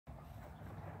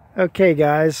Okay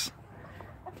guys,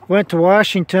 went to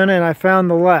Washington and I found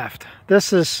the left.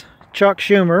 This is Chuck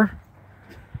Schumer.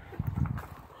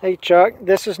 Hey Chuck,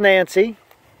 this is Nancy.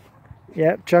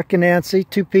 Yep, Chuck and Nancy,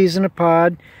 2 peas in a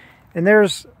pod. And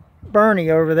there's Bernie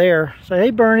over there. Say,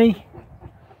 hey Bernie.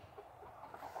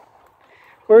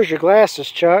 Where's your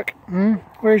glasses, Chuck?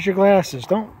 Where's your glasses?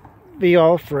 Don't be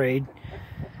all afraid.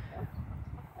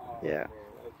 Yeah.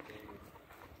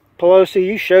 Pelosi,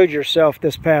 you showed yourself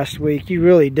this past week. You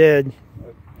really did.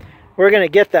 We're going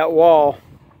to get that wall.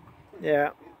 Yeah.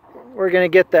 We're going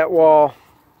to get that wall.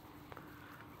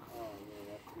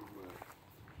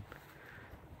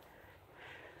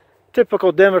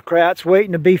 Typical Democrats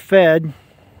waiting to be fed.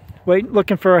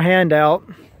 Looking for a handout.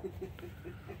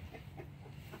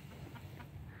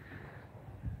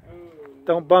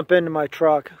 Don't bump into my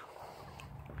truck.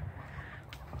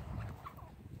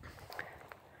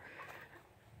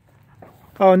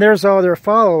 Oh, and there's all their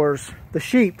followers, the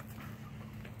sheep.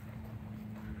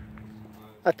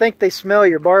 I think they smell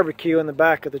your barbecue in the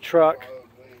back of the truck.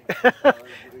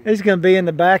 He's going to be in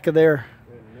the back of there.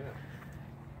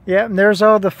 Yeah, and there's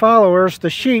all the followers,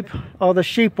 the sheep, all the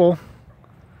sheeple.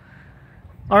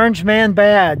 Orange Man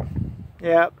BAAAAD.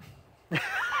 Yep.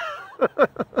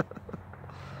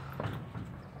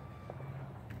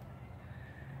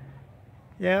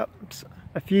 Yep,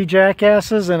 a few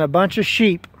jackasses and a bunch of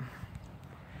sheep.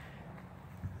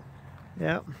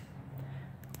 Yep,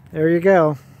 there you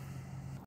go.